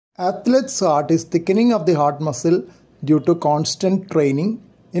Athlete's heart is thickening of the heart muscle due to constant training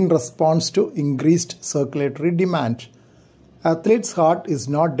in response to increased circulatory demand. Athlete's heart is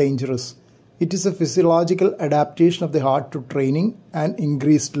not dangerous. It is a physiological adaptation of the heart to training and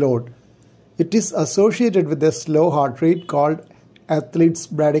increased load. It is associated with a slow heart rate called athlete's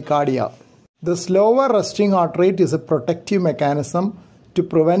bradycardia. The slower resting heart rate is a protective mechanism to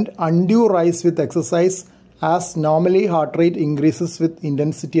prevent undue rise with exercise, as normally heart rate increases with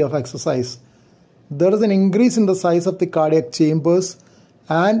intensity of exercise. There is an increase in the size of the cardiac chambers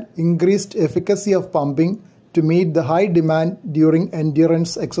and increased efficacy of pumping to meet the high demand during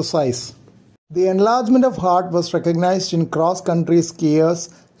endurance exercise. The enlargement of heart was recognized in cross-country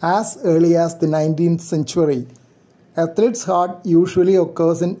skiers as early as the 19th century. Athlete's heart usually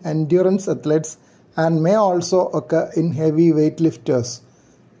occurs in endurance athletes and may also occur in heavy weightlifters.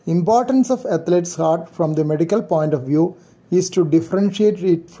 Importance of athlete's heart from the medical point of view is to differentiate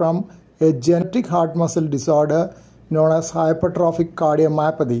it from a genetic heart muscle disorder known as hypertrophic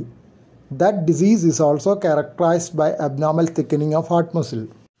cardiomyopathy. That disease is also characterized by abnormal thickening of heart muscle.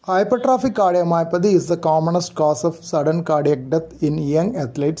 Hypertrophic cardiomyopathy is the commonest cause of sudden cardiac death in young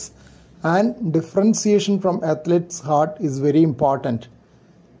athletes, and differentiation from athlete's heart is very important.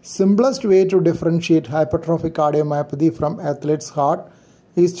 Simplest way to differentiate hypertrophic cardiomyopathy from athlete's heart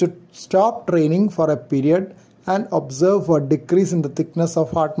is to stop training for a period and observe a decrease in the thickness of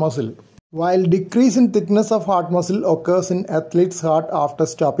heart muscle. While decrease in thickness of heart muscle occurs in athlete's heart after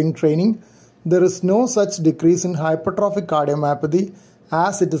stopping training, there is no such decrease in hypertrophic cardiomyopathy,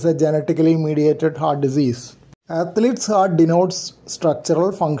 as it is a genetically mediated heart disease. Athlete's heart denotes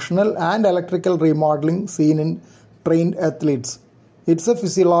structural, functional and electrical remodeling seen in trained athletes. It's a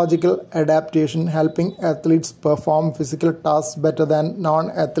physiological adaptation helping athletes perform physical tasks better than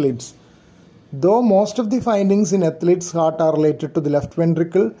non-athletes. Though most of the findings in athlete's heart are related to the left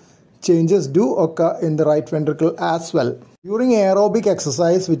ventricle, changes do occur in the right ventricle as well. During aerobic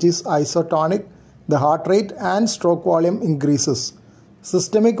exercise, which is isotonic, the heart rate and stroke volume increases.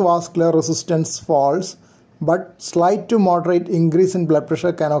 Systemic vascular resistance falls, but slight to moderate increase in blood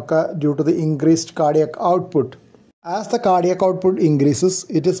pressure can occur due to the increased cardiac output. As the cardiac output increases,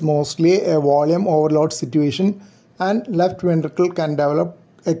 it is mostly a volume overload situation, and left ventricle can develop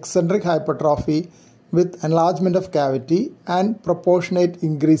eccentric hypertrophy with enlargement of cavity and proportionate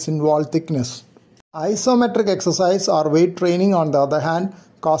increase in wall thickness. Isometric exercise or weight training, on the other hand,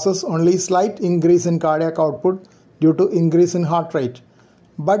 causes only slight increase in cardiac output due to increase in heart rate.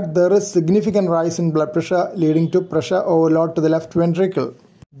 But there is significant rise in blood pressure leading to pressure overload to the left ventricle.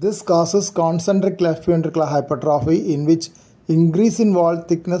 This causes concentric left ventricular hypertrophy, in which increase in wall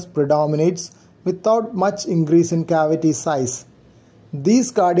thickness predominates without much increase in cavity size. These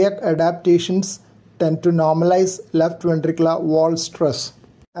cardiac adaptations tend to normalize left ventricular wall stress.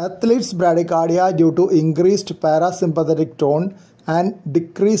 Athlete's bradycardia due to increased parasympathetic tone and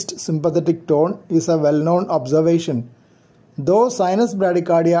decreased sympathetic tone is a well-known observation. Though sinus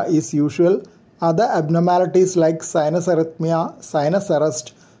bradycardia is usual, other abnormalities like sinus arrhythmia, sinus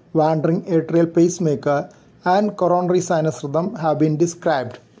arrest, wandering atrial pacemaker, and coronary sinus rhythm have been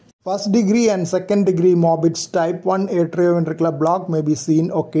described. First degree and second degree morbid type 1 atrioventricular block may be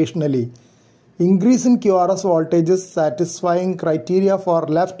seen occasionally. Increase in QRS voltages satisfying criteria for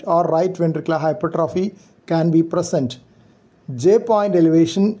left or right ventricular hypertrophy can be present. J-point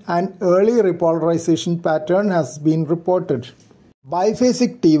elevation and early repolarization pattern has been reported.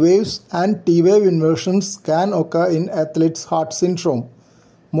 Biphasic T waves and T wave inversions can occur in athlete's heart syndrome.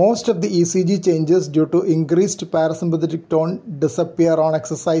 Most of the ECG changes due to increased parasympathetic tone disappear on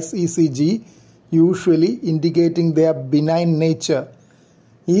exercise ECG, usually indicating their benign nature.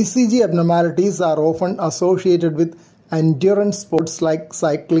 ECG abnormalities are often associated with endurance sports like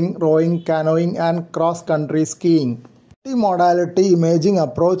cycling, rowing, canoeing, and cross-country skiing. Multimodality imaging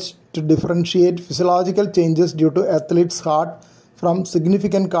approach to differentiate physiological changes due to athlete's heart from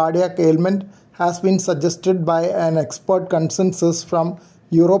significant cardiac ailment has been suggested by an expert consensus from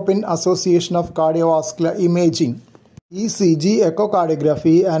European Association of Cardiovascular Imaging. ECG,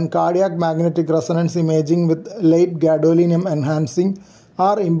 echocardiography, and cardiac magnetic resonance imaging with late gadolinium enhancing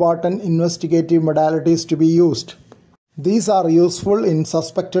are important investigative modalities to be used. These are useful in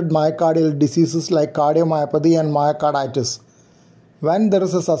suspected myocardial diseases like cardiomyopathy and myocarditis. When there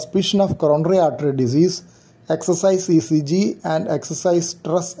is a suspicion of coronary artery disease, exercise ECG and exercise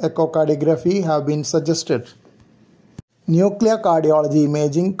stress echocardiography have been suggested. Nuclear cardiology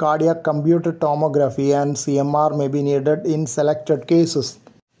imaging, cardiac computed tomography, and CMR may be needed in selected cases.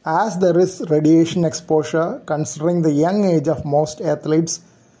 As there is radiation exposure, considering the young age of most athletes,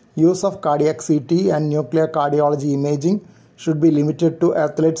 use of cardiac CT and nuclear cardiology imaging should be limited to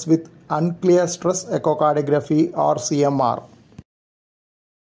athletes with unclear stress echocardiography or CMR.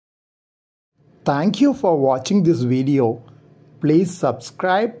 Thank you for watching this video. Please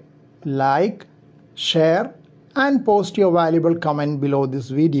subscribe, like, share and post your valuable comment below this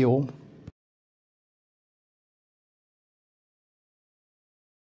video.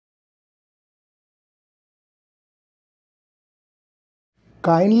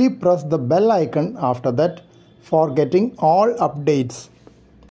 Kindly press the bell icon after that for getting all updates.